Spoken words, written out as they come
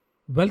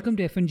Welcome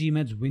to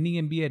GMAT's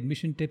Winning MBA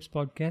Admission Tips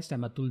podcast.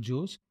 I'm Atul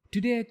Jose.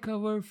 Today I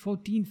cover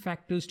 14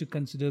 factors to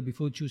consider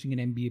before choosing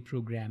an MBA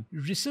program.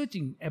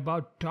 Researching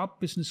about top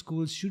business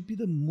schools should be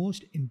the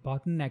most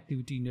important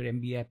activity in your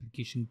MBA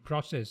application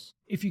process.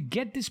 If you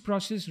get this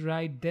process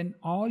right, then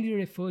all your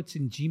efforts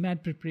in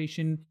GMAT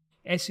preparation,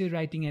 essay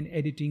writing and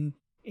editing,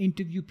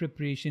 interview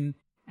preparation,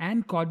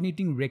 and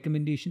coordinating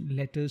recommendation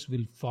letters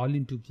will fall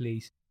into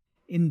place.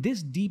 In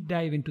this deep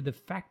dive into the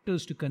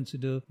factors to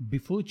consider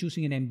before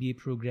choosing an MBA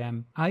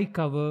program, I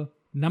cover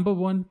number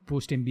 1,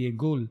 post-MBA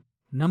goal,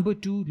 number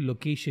 2,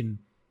 location,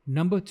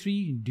 number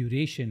 3,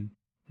 duration,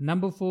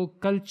 number 4,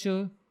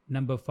 culture,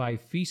 number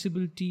 5,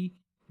 feasibility,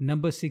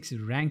 number 6,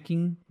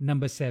 ranking,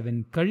 number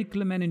 7,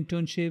 curriculum and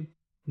internship,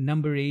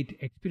 number 8,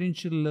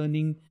 experiential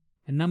learning,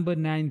 and number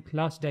 9,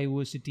 class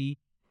diversity,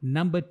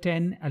 number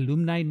 10,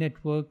 alumni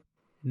network,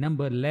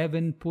 number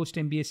 11,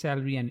 post-MBA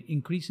salary and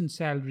increase in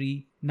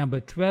salary.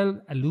 Number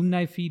 12,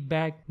 alumni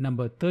feedback.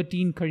 Number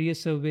 13, career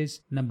service.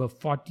 Number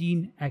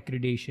 14,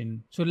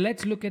 accreditation. So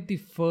let's look at the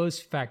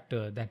first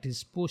factor, that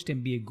is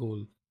post-MBA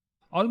goal.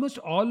 Almost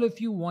all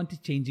of you want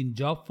to change in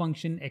job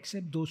function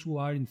except those who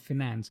are in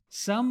finance.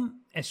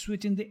 Some a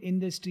switch in the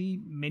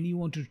industry, many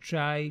want to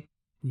try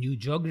new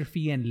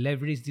geography and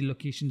leverage the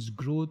location's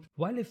growth,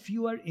 while a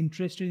few are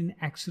interested in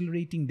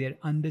accelerating their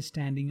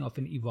understanding of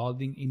an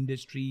evolving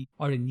industry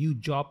or a new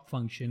job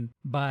function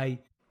by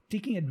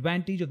taking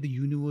advantage of the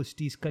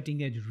university's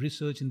cutting-edge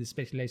research in the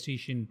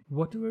specialization.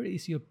 Whatever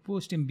is your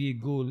post-MBA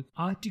goal,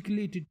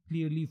 articulate it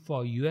clearly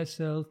for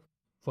yourself,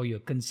 for your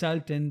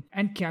consultant,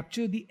 and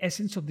capture the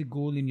essence of the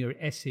goal in your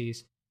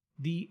essays.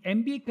 The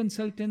MBA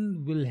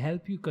consultant will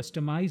help you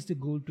customize the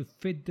goal to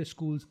fit the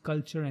school's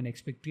culture and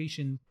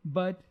expectation,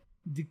 but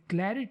the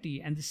clarity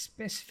and the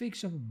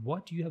specifics of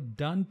what you have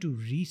done to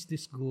reach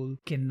this goal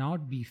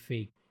cannot be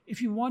faked.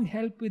 If you want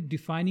help with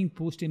defining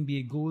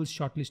post-MBA goals,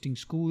 shortlisting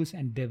schools,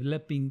 and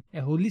developing a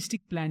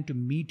holistic plan to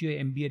meet your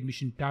MBA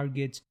admission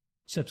targets,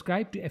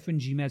 subscribe to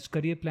FNGMAT's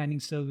career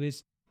planning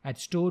service at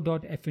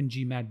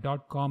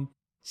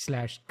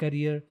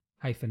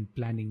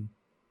store.fngmat.com/career-planning.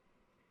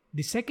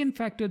 The second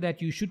factor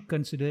that you should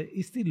consider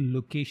is the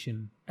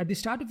location. At the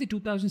start of the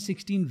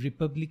 2016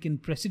 Republican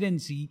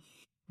presidency,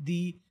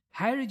 the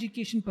higher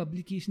education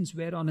publications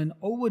were on an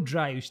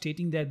overdrive,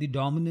 stating that the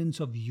dominance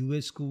of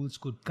US schools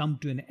could come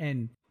to an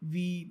end.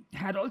 We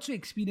had also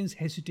experienced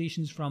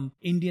hesitations from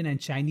Indian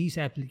and Chinese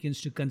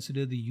applicants to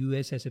consider the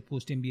US as a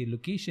post-MBA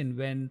location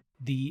when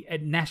the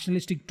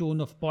nationalistic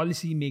tone of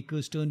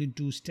policymakers turned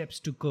into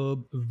steps to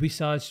curb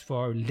visas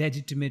for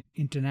legitimate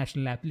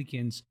international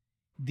applicants.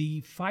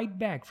 The fight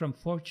back from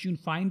Fortune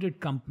 500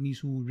 companies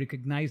who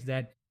recognized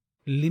that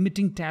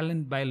limiting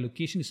talent by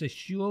location is a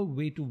sure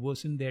way to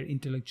worsen their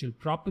intellectual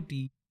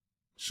property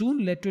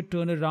soon led to a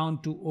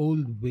turnaround to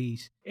old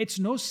ways. It's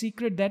no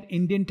secret that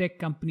Indian tech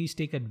companies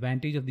take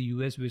advantage of the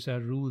US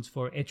visa rules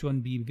for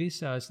H-1B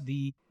visas.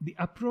 The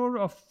uproar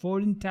of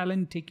foreign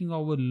talent taking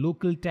over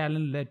local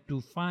talent led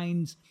to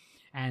fines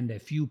and a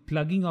few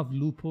plugging of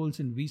loopholes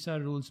in visa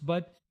rules.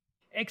 But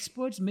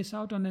experts miss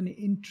out on an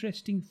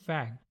interesting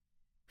fact.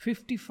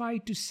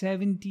 55 to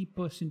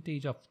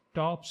 70% of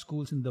top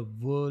schools in the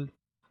world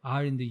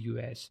are in the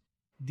US.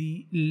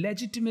 The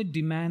legitimate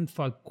demand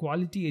for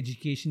quality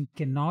education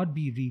cannot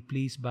be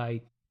replaced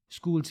by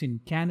schools in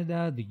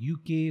Canada, the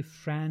UK,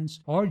 France,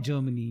 or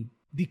Germany.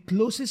 The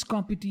closest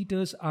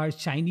competitors are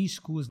Chinese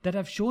schools that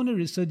have shown a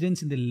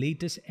resurgence in the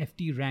latest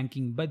FT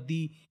ranking, but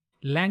the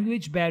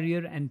language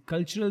barrier and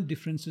cultural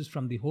differences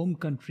from the home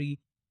country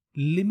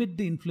limit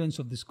the influence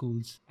of the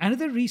schools.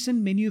 Another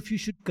reason many of you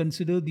should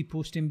consider the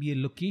post-MBA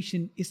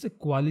location is the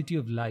quality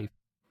of life.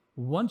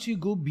 Once you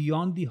go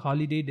beyond the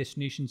holiday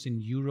destinations in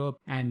Europe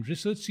and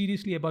research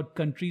seriously about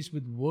countries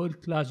with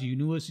world-class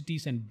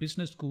universities and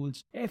business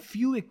schools, a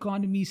few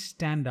economies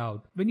stand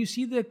out. When you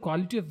see the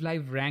quality of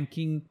life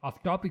ranking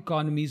of top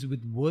economies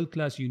with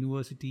world-class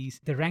universities,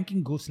 the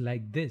ranking goes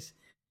like this.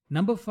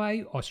 Number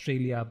 5,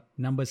 Australia.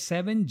 Number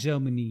 7,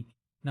 Germany.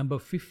 Number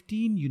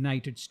 15,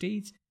 United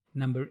States.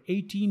 Number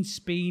 18,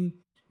 Spain.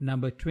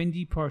 Number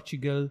 20,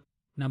 Portugal.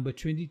 Number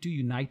 22,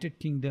 United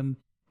Kingdom.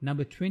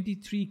 Number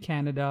 23,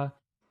 Canada.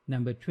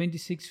 Number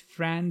 26,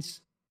 France.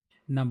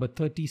 Number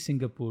 30,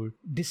 Singapore.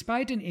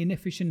 Despite an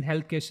inefficient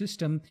healthcare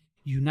system,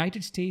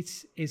 United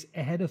States is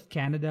ahead of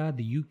Canada,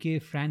 the UK,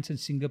 France, and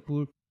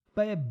Singapore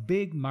by a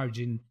big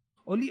margin.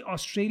 Only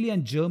Australia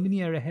and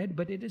Germany are ahead,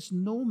 but it is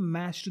no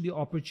match to the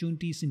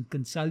opportunities in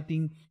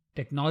consulting,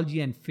 technology,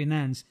 and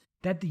finance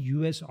that the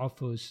US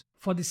offers.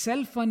 For the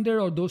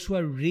self-funder or those who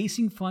are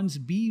raising funds,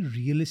 be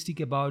realistic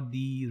about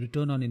the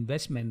return on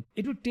investment.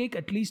 It would take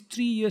at least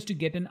 3 years to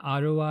get an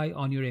ROI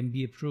on your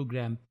MBA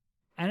program.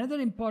 Another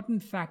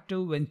important factor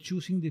when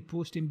choosing the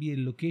post-MBA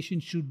location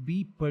should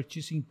be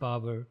purchasing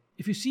power.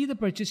 If you see the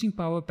purchasing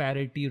power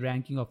parity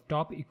ranking of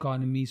top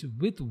economies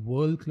with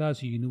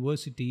world-class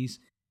universities,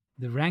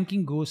 the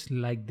ranking goes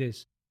like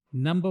this.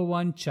 Number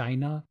 1,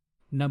 China.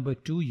 Number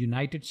 2,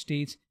 United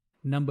States.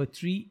 Number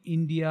 3,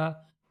 India.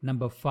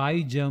 Number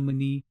 5,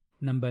 Germany.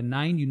 Number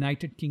 9,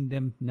 United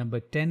Kingdom.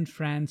 Number 10,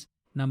 France.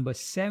 number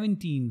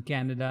 17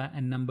 Canada,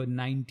 and number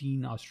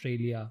 19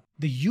 Australia.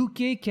 The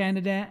UK,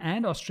 Canada,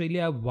 and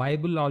Australia are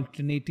viable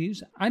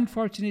alternatives.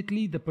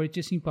 Unfortunately, the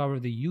purchasing power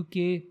of the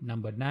UK,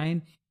 number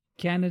 9,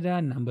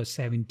 Canada, number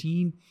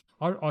 17,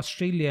 or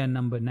Australia,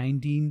 number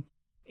 19,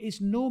 is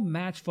no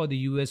match for the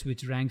US,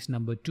 which ranks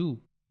number 2.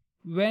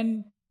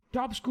 When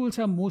top schools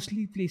are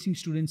mostly placing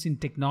students in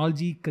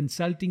technology,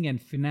 consulting,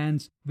 and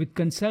finance, with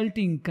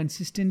consulting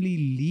consistently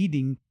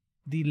leading,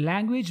 the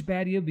language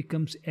barrier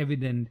becomes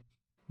evident.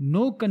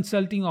 No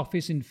consulting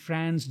office in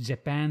France,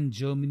 Japan,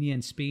 Germany,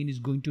 and Spain is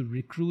going to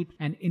recruit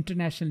an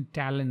international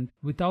talent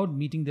without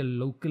meeting the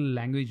local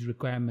language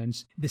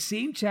requirements. The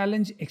same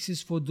challenge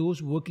exists for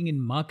those working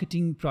in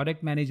marketing,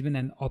 product management,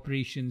 and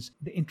operations.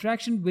 The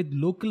interaction with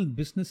local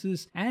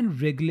businesses and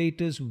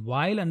regulators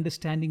while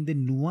understanding the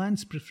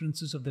nuanced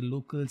preferences of the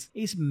locals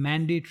is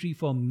mandatory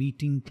for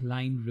meeting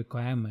client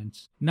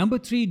requirements. Number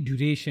 3,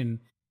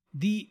 duration.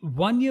 The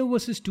 1 year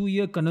versus 2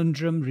 year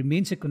conundrum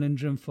remains a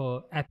conundrum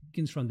for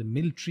applicants from the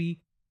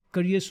military,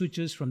 career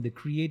switchers from the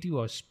creative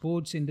or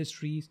sports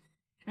industries,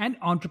 and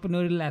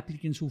entrepreneurial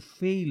applicants who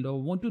failed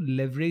or want to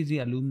leverage the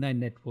alumni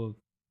network.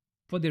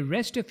 For the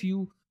rest of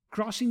you,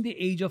 crossing the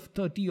age of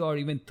 30 or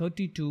even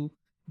 32,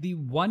 the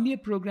 1 year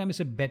program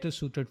is a better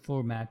suited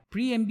format.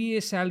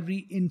 Pre-MBA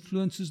salary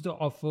influences the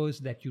offers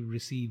that you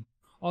receive.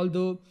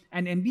 Although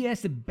an MBA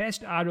has the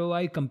best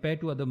ROI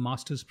compared to other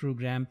master's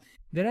program,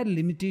 there are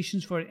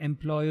limitations for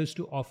employers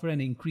to offer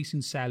an increase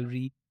in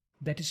salary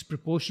that is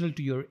proportional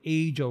to your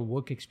age or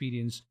work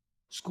experience.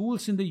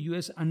 Schools in the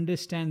US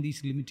understand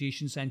these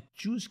limitations and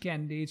choose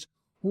candidates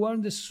who are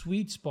in the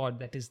sweet spot,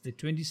 that is the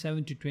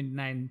 27 to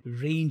 29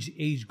 range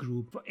age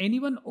group. For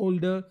anyone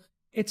older,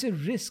 it's a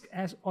risk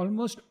as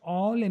almost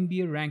all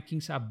MBA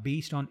rankings are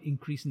based on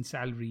increase in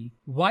salary.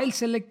 While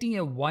selecting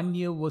a 1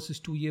 year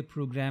versus 2 year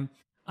program,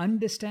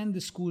 understand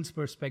the school's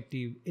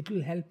perspective. It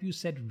will help you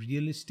set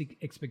realistic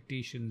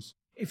expectations.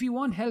 If you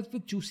want help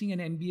with choosing an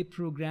MBA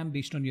program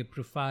based on your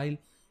profile,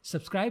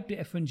 subscribe to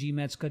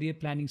F1GMAT's career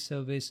planning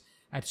service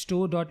at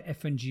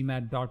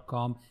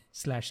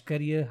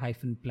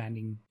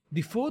store.f1gmat.com/career-planning.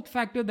 The fourth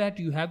factor that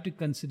you have to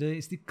consider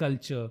is the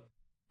culture.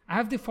 I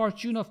have the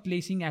fortune of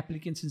placing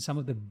applicants in some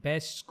of the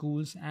best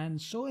schools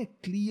and saw a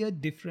clear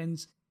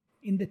difference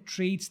in the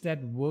traits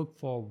that work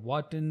for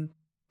Wharton,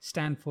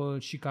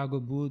 Stanford, Chicago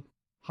Booth,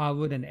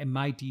 Harvard, and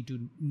MIT,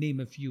 to name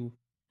a few.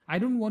 I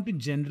don't want to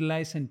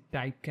generalize and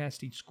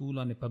typecast each school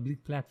on a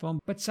public platform,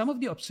 but some of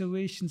the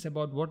observations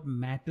about what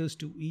matters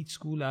to each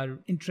school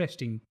are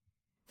interesting.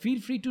 Feel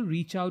free to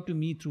reach out to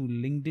me through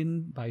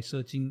LinkedIn by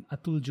searching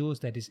Atul Jose,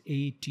 that is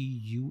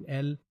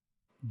ATUL,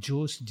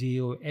 Jose,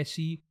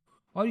 Jose,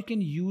 or you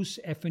can use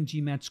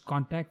F1GMAT's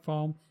contact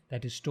form,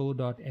 that is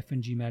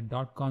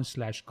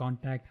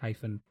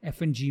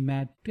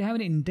store.f1gmat.com/contact-f1gmat, to have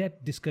an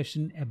in-depth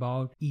discussion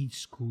about each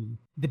school.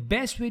 The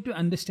best way to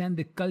understand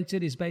the culture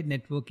is by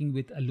networking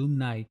with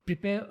alumni.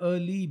 Prepare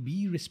early,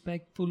 be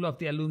respectful of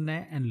the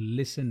alumni, and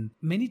listen.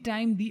 Many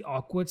times the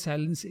awkward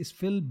silence is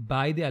filled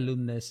by the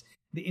alumnus.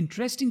 The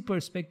interesting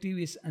perspective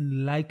is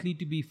unlikely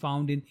to be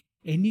found in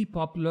any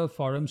popular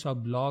forums or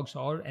blogs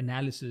or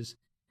analysis.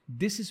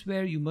 This is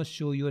where you must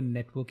show your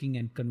networking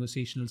and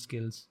conversational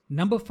skills.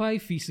 Number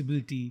 5,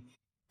 feasibility.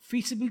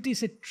 Feasibility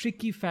is a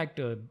tricky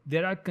factor.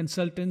 There are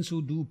consultants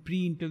who do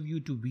pre-interview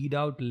to weed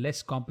out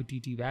less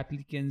competitive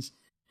applicants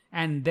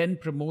and then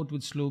promote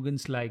with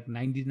slogans like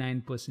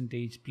 99%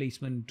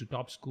 placement to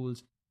top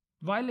schools.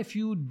 While a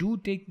few do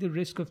take the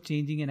risk of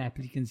changing an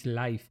applicant's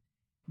life,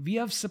 we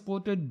have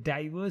supported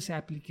diverse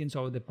applicants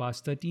over the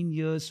past 13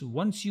 years.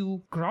 Once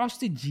you cross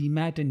the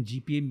GMAT and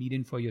GPA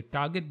median for your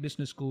target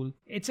business school,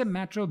 it's a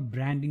matter of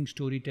branding,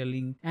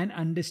 storytelling, and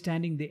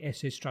understanding the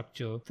essay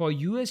structure. For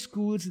US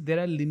schools, there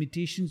are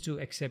limitations to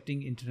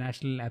accepting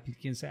international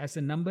applicants, as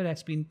the number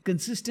has been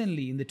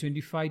consistently in the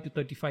 25 to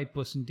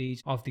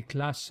 35% of the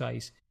class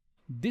size.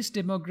 This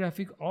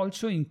demographic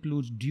also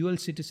includes dual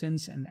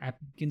citizens and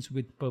applicants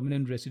with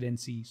permanent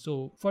residency.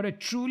 So, for a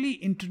truly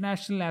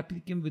international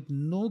applicant with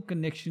no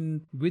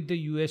connection with the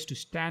US to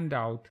stand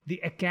out,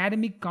 the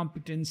academic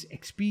competence,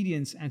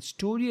 experience, and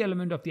story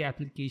element of the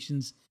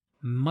applications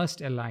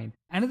must align.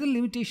 Another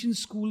limitation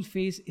schools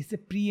face is the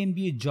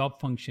pre-MBA job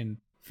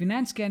function.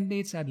 Finance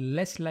candidates are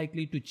less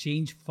likely to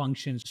change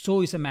functions,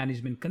 so is a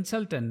management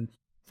consultant.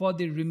 For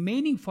the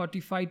remaining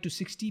 45 to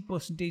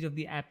 60% of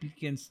the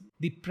applicants,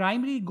 the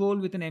primary goal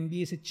with an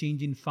MBA is a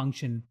change in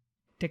function.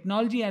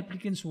 Technology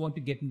applicants want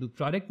to get into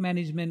product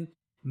management.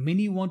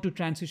 Many want to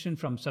transition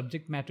from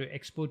subject matter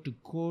expert to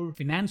core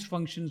finance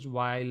functions,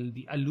 while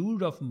the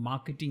allure of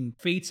marketing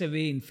fades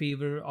away in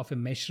favor of a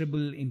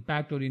measurable,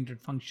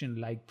 impact-oriented function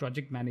like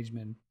project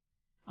management.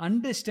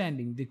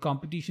 Understanding the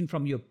competition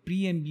from your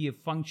pre-MBA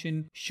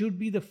function should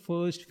be the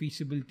first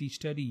feasibility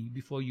study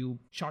before you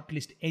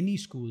shortlist any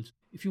schools.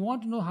 If you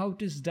want to know how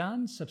it is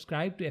done,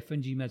 subscribe to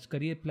F1GMAT's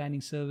career planning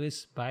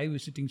service by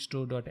visiting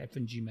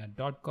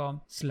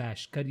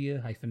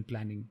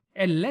store.f1gmat.com/career-planning.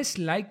 A less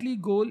likely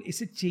goal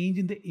is a change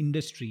in the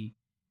industry.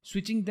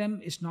 Switching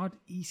them is not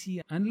easy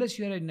unless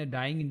you are in a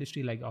dying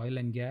industry like oil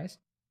and gas.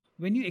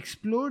 When you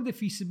explore the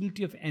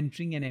feasibility of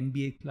entering an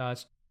MBA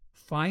class,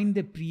 find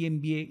the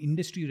pre-MBA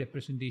industry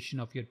representation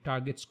of your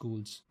target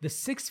schools. The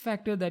sixth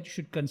factor that you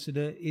should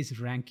consider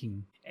is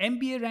ranking.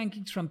 MBA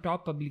rankings from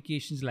top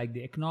publications like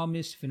The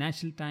Economist,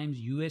 Financial Times,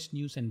 US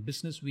News, and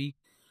Business Week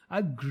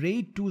are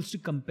great tools to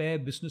compare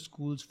business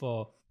schools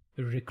for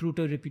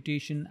recruiter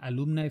reputation,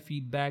 alumni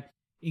feedback,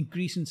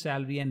 increase in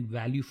salary, and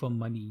value for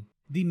money.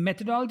 The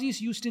methodologies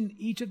used in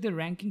each of the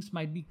rankings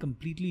might be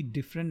completely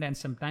different and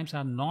sometimes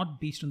are not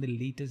based on the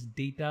latest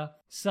data.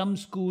 Some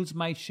schools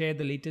might share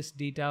the latest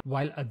data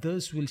while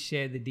others will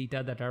share the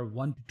data that are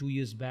 1 to 2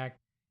 years back.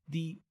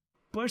 The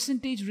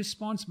percentage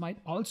response might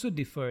also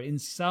differ. In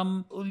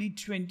some, only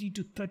 20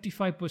 to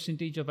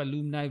 35% of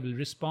alumni will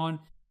respond.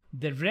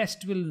 The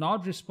rest will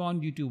not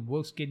respond due to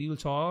work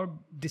schedules or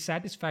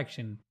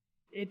dissatisfaction.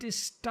 It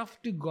is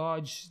tough to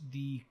gauge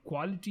the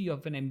quality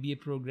of an MBA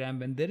program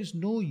when there is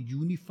no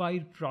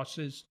unified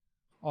process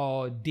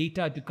or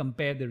data to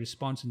compare the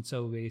response in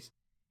surveys.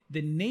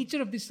 The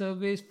nature of the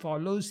surveys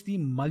follows the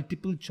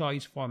multiple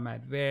choice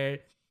format where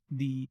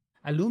the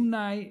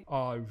alumni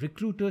or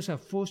recruiters are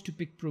forced to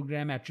pick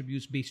program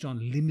attributes based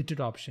on limited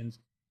options.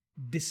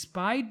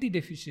 Despite the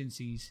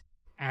deficiencies,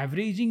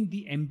 averaging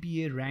the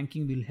MBA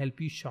ranking will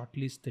help you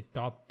shortlist the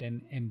top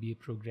 10 MBA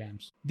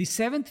programs. The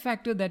seventh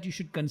factor that you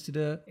should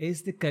consider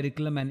is the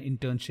curriculum and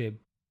internship.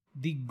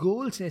 The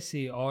goals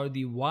essay or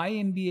the why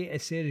MBA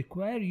essay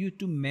require you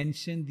to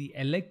mention the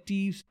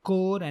electives,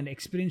 core, and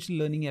experiential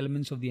learning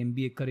elements of the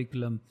MBA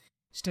curriculum.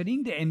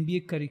 Studying the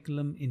MBA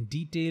curriculum in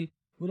detail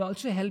will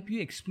also help you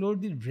explore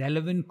the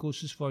relevant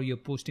courses for your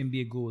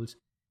post-MBA goals.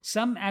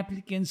 Some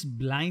applicants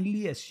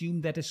blindly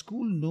assume that a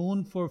school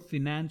known for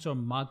finance or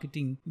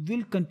marketing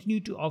will continue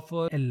to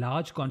offer a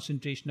large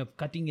concentration of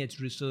cutting-edge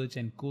research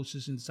and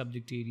courses in the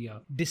subject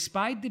area.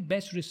 Despite the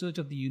best research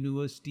of the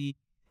university,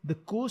 the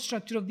course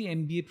structure of the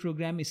MBA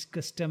program is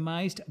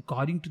customized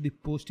according to the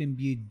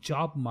post-MBA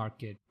job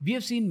market. We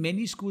have seen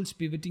many schools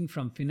pivoting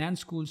from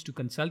finance schools to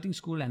consulting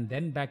school and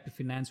then back to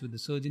finance with the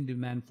surge in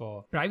demand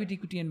for private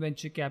equity and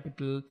venture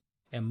capital.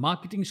 A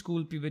marketing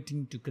school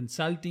pivoting to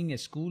consulting, a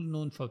school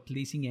known for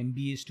placing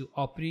MBAs to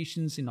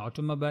operations in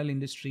automobile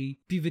industry,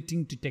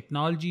 pivoting to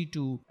technology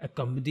to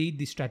accommodate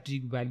the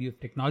strategic value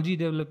of technology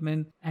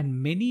development,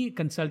 and many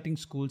consulting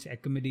schools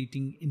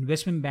accommodating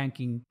investment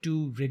banking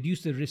to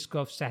reduce the risk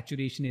of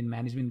saturation in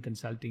management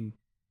consulting.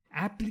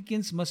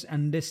 Applicants must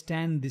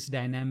understand this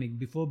dynamic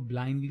before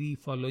blindly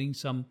following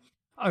some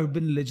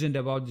urban legend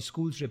about the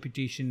school's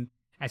reputation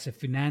as a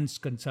finance,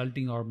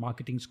 consulting, or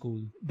marketing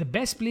school. The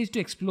best place to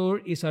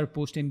explore is our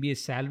post-MBA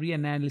salary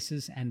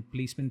analysis and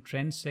placement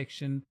trends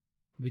section,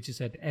 which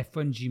is at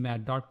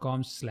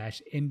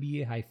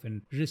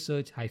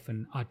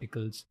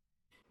f1gmat.com/MBA-research-articles.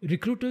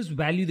 Recruiters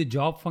value the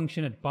job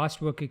function at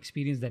past work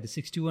experience, that is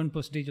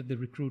 61% of the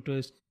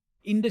recruiters,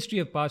 industry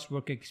of past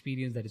work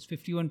experience, that is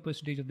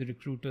 51% of the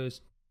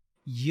recruiters,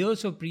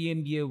 years of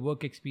pre-MBA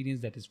work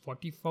experience, that is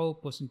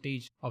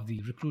 44% of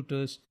the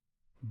recruiters,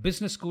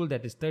 business school,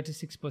 that is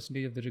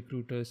 36% of the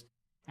recruiters,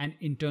 and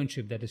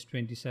internship, that is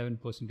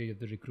 27% of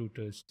the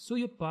recruiters. So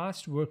your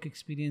past work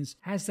experience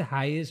has the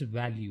highest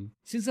value.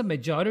 Since the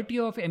majority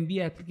of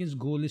MBA applicants'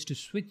 goal is to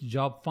switch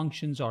job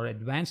functions or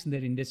advance in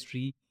their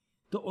industry,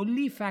 the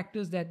only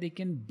factors that they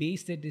can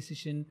base their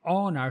decision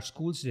on are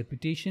school's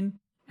reputation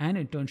and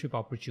internship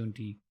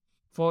opportunity.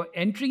 For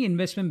entering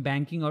investment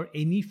banking or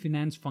any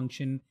finance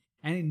function,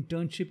 an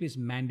internship is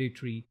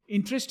mandatory.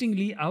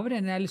 Interestingly, our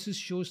analysis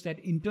shows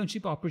that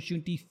internship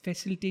opportunity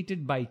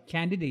facilitated by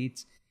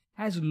candidates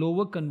has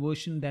lower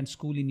conversion than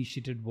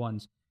school-initiated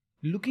ones.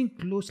 Looking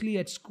closely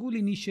at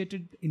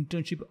school-initiated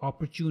internship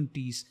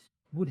opportunities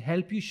would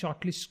help you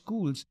shortlist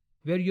schools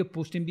where your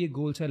post-MBA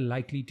goals are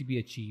likely to be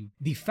achieved.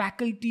 The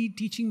faculty,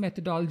 teaching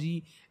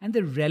methodology, and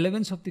the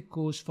relevance of the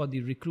course for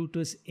the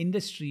recruiter's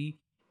industry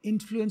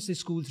influence the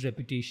school's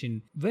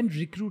reputation. When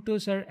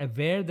recruiters are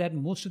aware that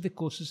most of the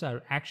courses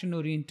are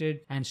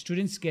action-oriented and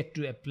students get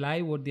to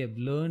apply what they have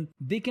learned,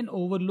 they can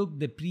overlook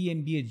the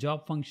pre-MBA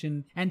job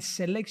function and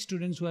select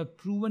students who have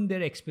proven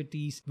their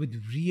expertise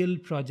with real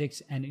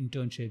projects and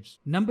internships.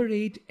 Number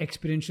 8,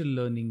 experiential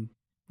learning.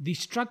 The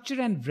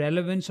structure and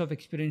relevance of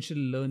experiential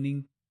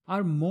learning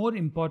are more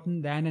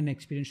important than an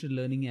experiential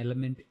learning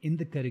element in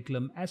the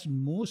curriculum, as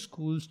most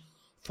schools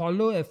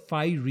follow a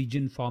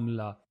 5-region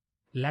formula: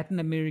 Latin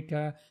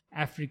America,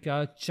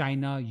 Africa,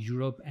 China,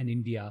 Europe, and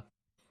India.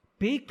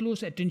 Pay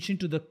close attention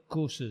to the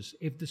courses.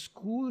 If the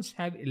schools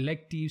have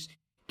electives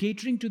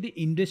catering to the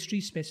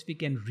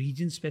industry-specific and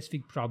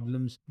region-specific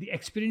problems, the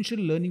experiential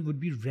learning would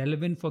be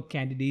relevant for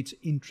candidates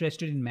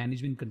interested in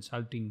management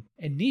consulting.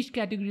 A niche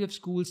category of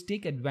schools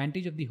take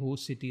advantage of the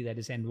host city, that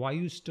is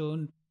NYU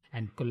Stern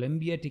and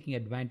Columbia taking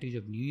advantage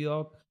of New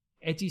York,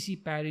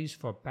 HEC Paris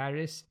for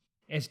Paris,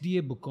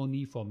 SDA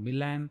Bocconi for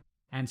Milan,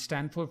 and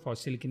Stanford for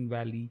Silicon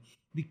Valley.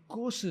 The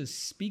courses,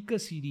 speaker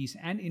series,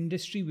 and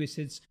industry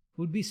visits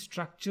would be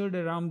structured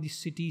around the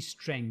city's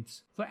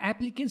strengths. For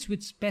applicants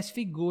with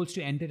specific goals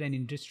to enter an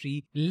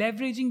industry,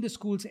 leveraging the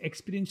school's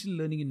experiential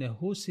learning in a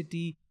host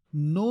city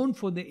known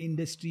for the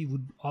industry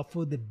would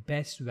offer the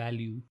best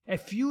value. A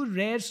few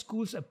rare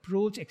schools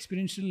approach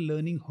experiential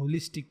learning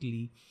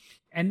holistically.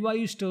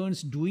 NYU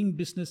Stern's Doing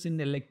Business in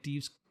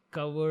electives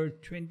cover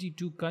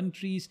 22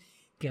 countries,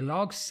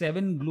 Kellogg's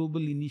 7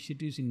 global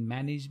initiatives in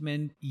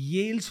management,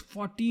 Yale's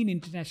 14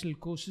 international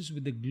courses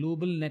with the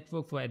Global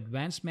Network for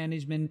Advanced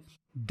Management,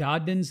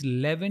 Darden's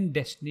 11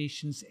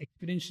 destinations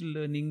experiential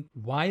learning,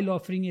 while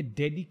offering a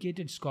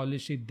dedicated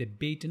scholarship, the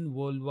Baton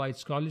Worldwide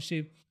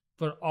Scholarship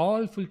for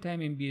all full-time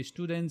MBA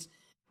students.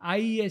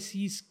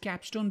 IESE's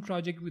capstone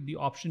project with the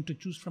option to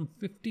choose from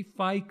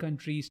 55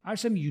 countries are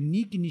some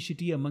unique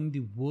initiatives among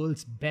the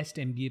world's best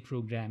MBA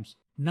programs.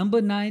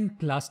 Number 9,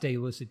 class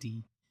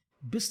diversity.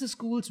 Business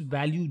schools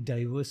value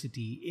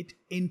diversity. It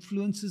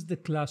influences the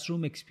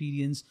classroom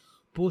experience,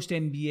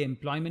 post-MBA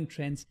employment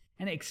trends,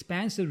 and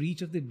expands the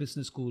reach of the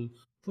business school.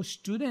 For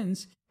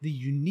students, the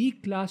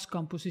unique class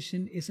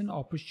composition is an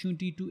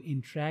opportunity to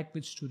interact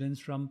with students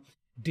from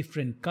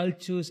different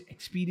cultures,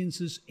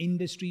 experiences,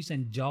 industries,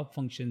 and job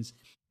functions.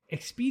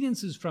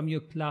 Experiences from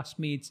your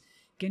classmates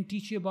can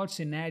teach you about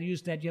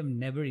scenarios that you have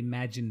never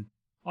imagined.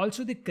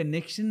 Also, the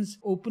connections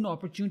open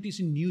opportunities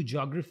in new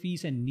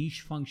geographies and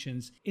niche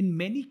functions. In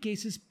many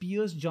cases,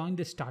 peers join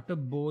the startup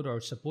board or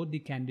support the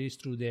candidates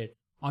through their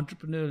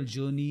entrepreneurial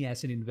journey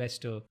as an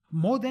investor.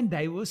 More than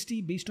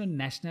diversity based on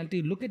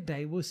nationality, look at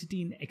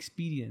diversity in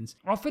experience.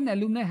 Often,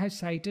 alumni have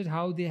cited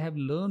how they have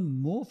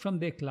learned more from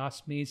their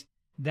classmates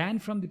than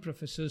from the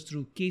professors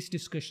through case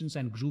discussions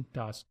and group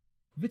tasks.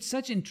 With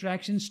such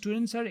interactions,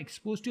 students are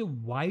exposed to a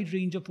wide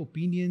range of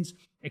opinions,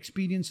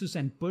 experiences,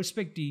 and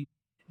perspectives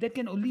that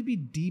can only be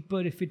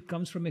deeper if it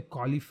comes from a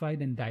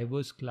qualified and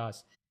diverse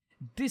class.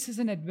 This is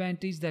an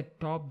advantage that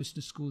top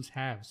business schools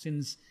have.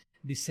 Since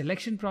the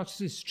selection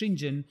process is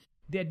stringent,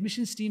 the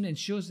admissions team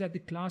ensures that the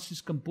class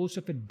is composed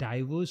of a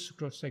diverse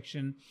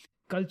cross-section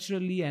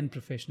culturally and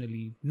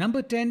professionally.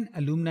 Number 10,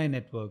 alumni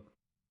network.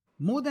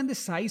 More than the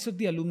size of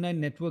the alumni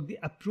network, the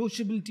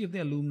approachability of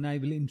the alumni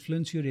will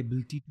influence your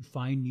ability to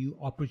find new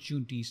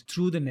opportunities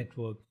through the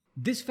network.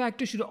 This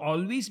factor should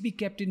always be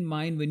kept in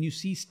mind when you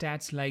see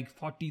stats like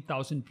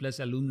 40,000 plus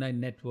alumni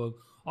network.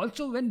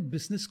 Also, when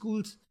business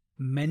schools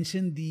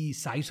mention the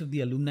size of the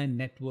alumni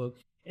network,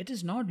 it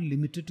is not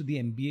limited to the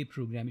MBA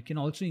program. It can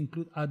also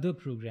include other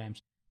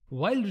programs.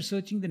 While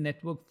researching the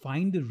network,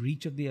 find the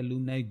reach of the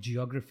alumni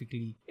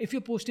geographically. If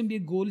your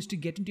post-MBA goal is to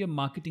get into a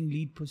marketing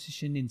lead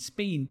position in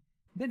Spain,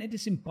 then it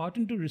is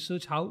important to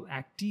research how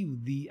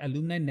active the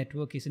alumni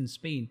network is in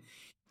Spain.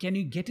 Can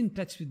you get in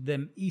touch with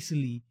them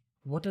easily?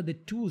 What are the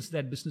tools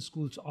that business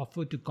schools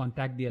offer to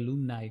contact the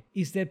alumni?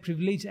 Is there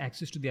privileged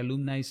access to the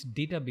alumni's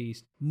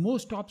database?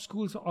 Most top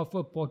schools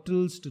offer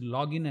portals to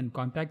log in and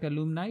contact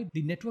alumni.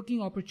 The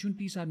networking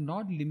opportunities are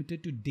not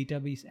limited to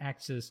database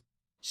access.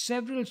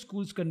 Several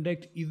schools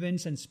conduct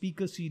events and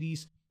speaker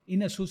series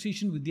in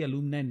association with the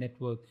alumni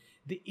network.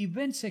 The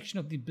event section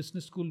of the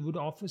business school would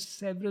offer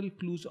several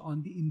clues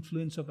on the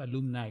influence of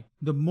alumni.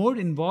 The more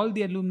involved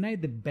the alumni,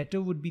 the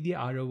better would be the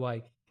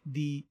ROI.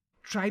 The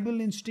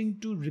tribal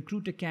instinct to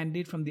recruit a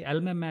candidate from the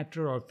alma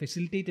mater or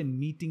facilitate a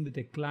meeting with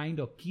a client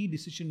or key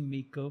decision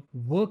maker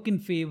work in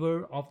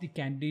favor of the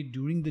candidate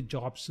during the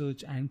job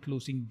search and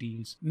closing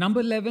deals.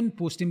 Number 11,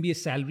 post-MBA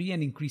salary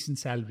and increase in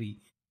salary.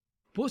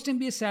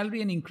 Post-MBA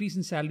salary and increase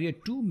in salary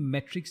are two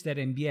metrics that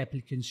MBA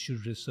applicants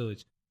should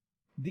research.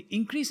 The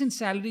increase in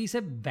salary is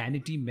a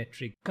vanity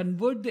metric.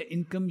 Convert the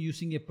income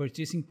using a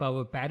purchasing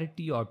power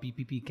parity or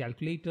PPP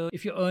calculator.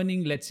 If you're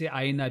earning, let's say,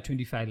 INR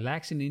 25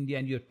 lakhs in India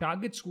and your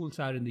target schools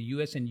are in the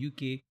US and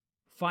UK,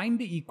 find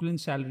the equivalent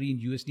salary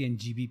in USD and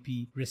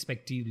GBP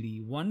respectively.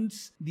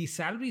 Once the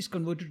salary is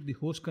converted to the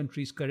host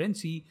country's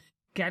currency,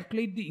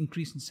 calculate the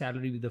increase in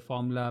salary with the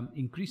formula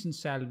increase in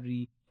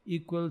salary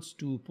equals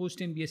to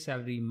post-MBA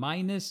salary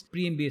minus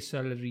pre-MBA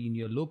salary in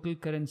your local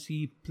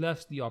currency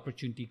plus the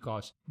opportunity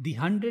cost. The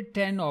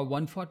 110 or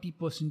 140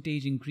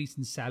 percentage increase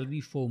in salary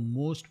for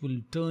most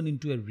will turn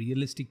into a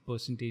realistic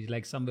percentage,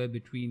 like somewhere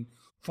between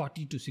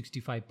 40 to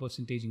 65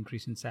 percentage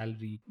increase in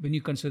salary when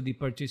you consider the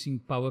purchasing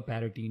power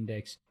parity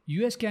index.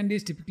 US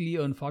candidates typically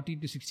earn 40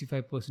 to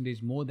 65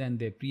 percentage more than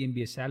their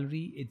pre-MBA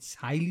salary. It's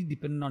highly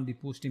dependent on the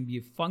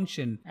post-MBA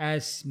function,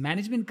 as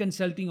management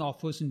consulting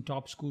offers in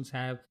top schools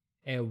have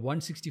a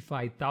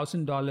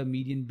 $165,000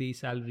 median base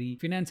salary.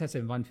 Finance has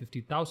a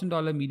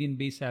 $150,000 median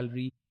base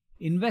salary.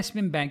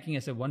 Investment banking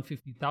has a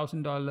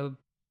 $150,000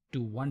 to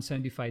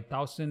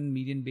 $175,000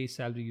 median base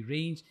salary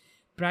range.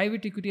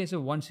 Private equity has a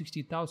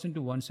 $160,000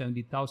 to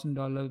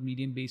 $170,000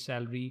 median base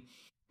salary.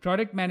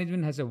 Product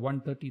management has a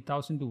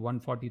 $130,000 to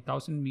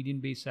 $140,000 median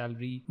base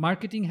salary.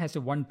 Marketing has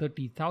a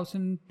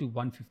 $130,000 to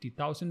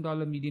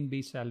 $150,000 median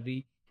base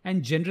salary.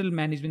 And general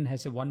management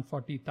has a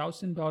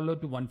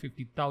 $140,000 to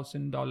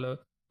 $150,000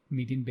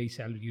 median base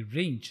salary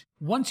range.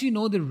 Once you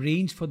know the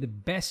range for the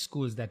best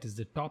schools, that is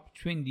the top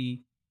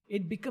 20,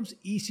 it becomes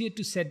easier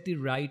to set the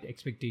right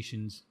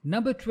expectations.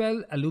 Number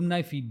 12,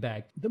 alumni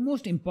feedback. The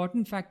most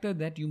important factor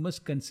that you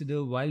must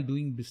consider while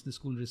doing business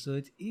school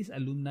research is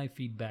alumni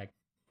feedback,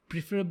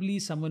 preferably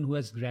someone who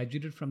has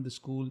graduated from the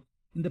school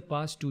in the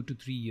past 2 to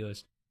 3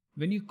 years.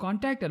 When you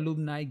contact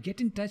alumni,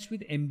 get in touch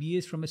with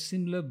MBAs from a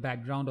similar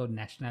background or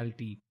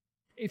nationality.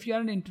 If you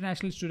are an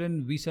international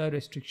student, visa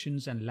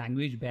restrictions and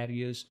language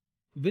barriers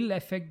will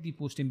affect the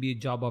post MBA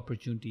job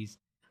opportunities.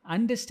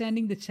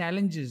 Understanding the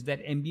challenges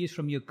that MBAs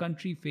from your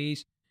country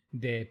face,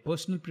 their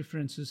personal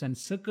preferences and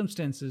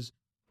circumstances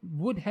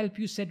would help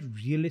you set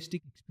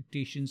realistic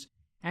expectations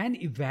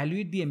and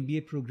evaluate the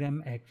MBA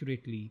program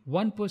accurately.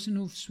 One person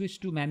who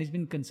switched to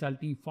management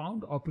consulting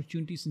found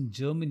opportunities in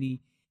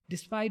Germany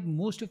despite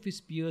most of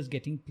his peers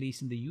getting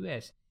placed in the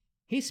US.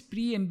 His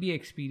pre-MBA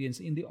experience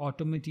in the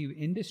automotive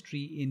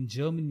industry in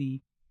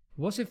Germany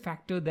was a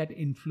factor that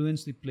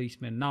influenced the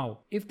placement. Now,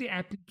 if the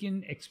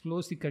applicant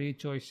explores the career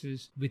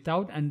choices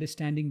without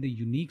understanding the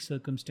unique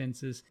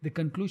circumstances, the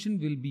conclusion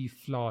will be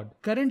flawed.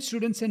 Current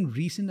students and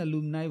recent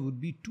alumni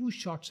would be too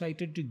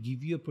short-sighted to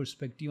give you a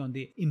perspective on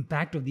the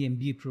impact of the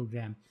MBA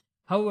program.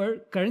 However,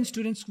 current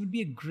students would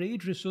be a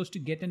great resource to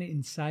get an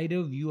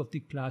insider view of the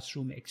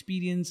classroom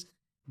experience,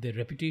 the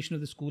reputation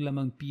of the school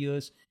among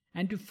peers,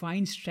 and to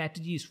find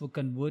strategies for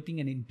converting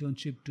an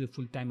internship to a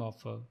full-time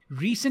offer.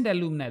 Recent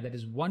alumni, that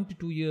is 1 to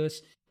 2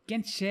 years,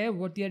 can share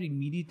what they are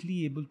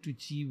immediately able to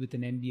achieve with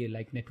an MBA,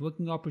 like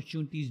networking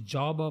opportunities,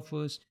 job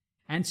offers,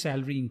 and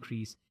salary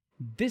increase.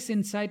 This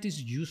insight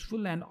is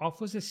useful and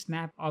offers a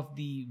snap of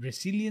the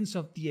resilience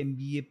of the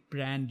MBA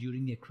brand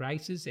during a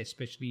crisis,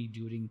 especially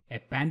during a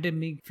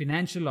pandemic,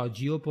 financial or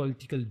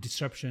geopolitical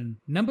disruption.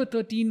 Number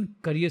 13,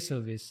 career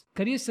service.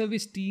 Career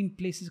service team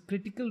plays a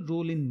critical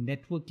role in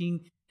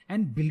networking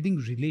and building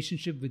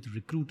relationship with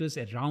recruiters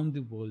around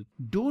the world.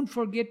 Don't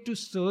forget to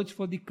search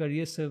for the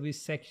career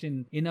service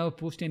section in our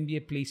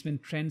post-MBA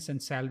placement trends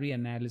and salary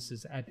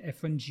analysis at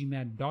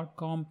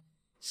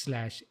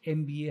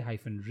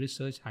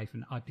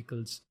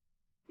fngmat.com/MBA-research-articles.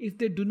 If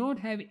they do not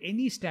have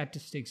any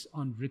statistics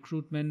on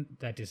recruitment,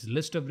 that is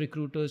list of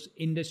recruiters,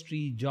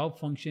 industry, job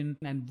function,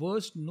 and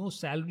worst, no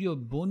salary or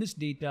bonus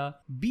data,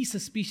 be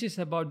suspicious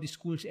about the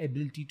school's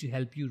ability to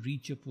help you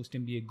reach your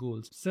post-MBA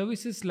goals.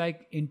 Services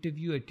like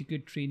interview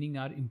etiquette training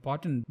are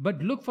important,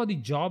 but look for the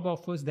job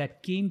offers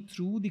that came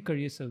through the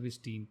career service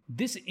team.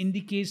 This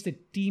indicates the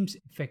team's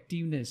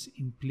effectiveness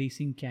in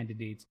placing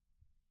candidates.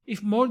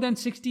 If more than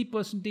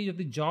 60% of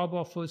the job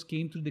offers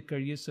came through the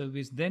career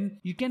service, then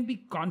you can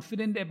be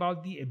confident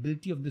about the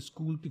ability of the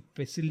school to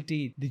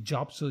facilitate the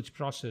job search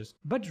process.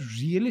 But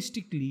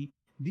realistically,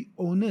 the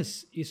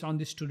onus is on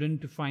the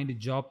student to find a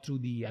job through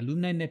the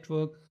alumni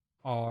network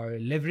or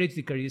leverage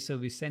the career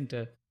service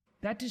center.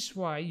 That is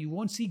why you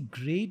won't see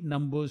great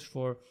numbers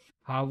for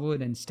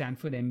Harvard and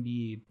Stanford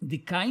MBA. The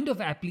kind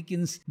of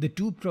applicants the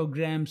two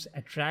programs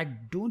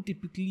attract don't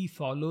typically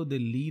follow the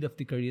lead of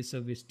the career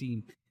service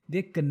team.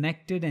 They're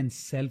connected and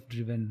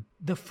self-driven.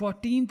 The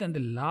 14th and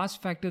the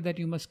last factor that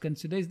you must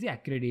consider is the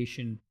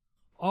accreditation.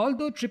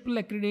 Although triple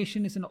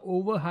accreditation is an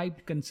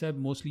overhyped concept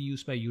mostly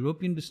used by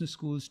European business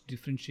schools to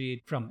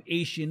differentiate from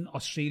Asian,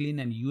 Australian,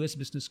 and US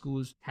business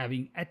schools,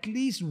 having at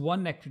least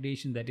one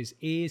accreditation, that is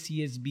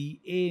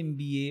AACSB,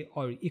 AMBA,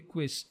 or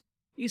ICWIS,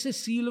 is a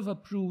seal of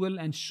approval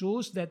and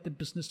shows that the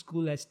business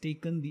school has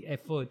taken the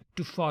effort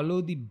to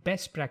follow the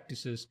best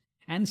practices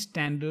and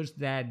standards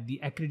that the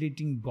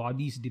accrediting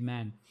bodies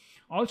demand.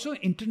 Also,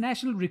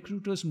 international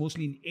recruiters,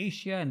 mostly in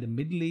Asia and the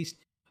Middle East,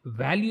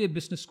 value a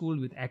business school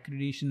with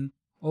accreditation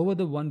over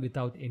the one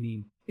without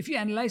any. If you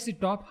analyze the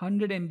top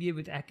 100 MBA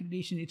with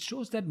accreditation, it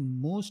shows that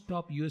most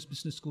top US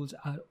business schools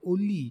are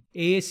only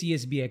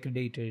AACSB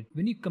accredited.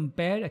 When you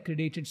compare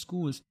accredited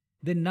schools,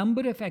 the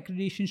number of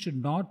accreditations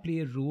should not play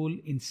a role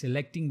in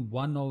selecting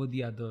one over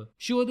the other.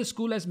 Sure, the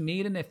school has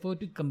made an effort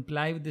to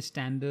comply with the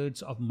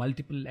standards of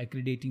multiple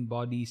accrediting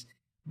bodies,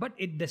 but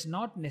it does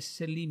not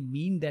necessarily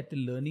mean that the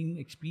learning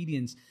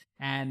experience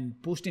and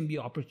post-MBA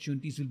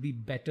opportunities will be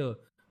better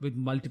with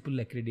multiple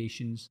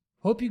accreditations.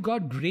 Hope you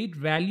got great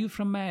value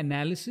from my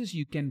analysis.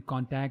 You can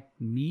contact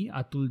me,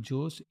 Atul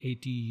Jose,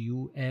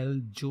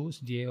 ATUL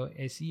Jose,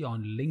 JOSE,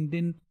 on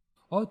LinkedIn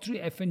or through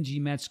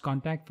FNGMAT's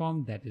contact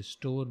form, that is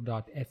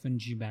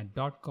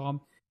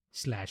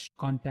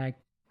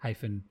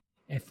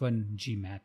store.fngmat.com/contact-FNGMAT.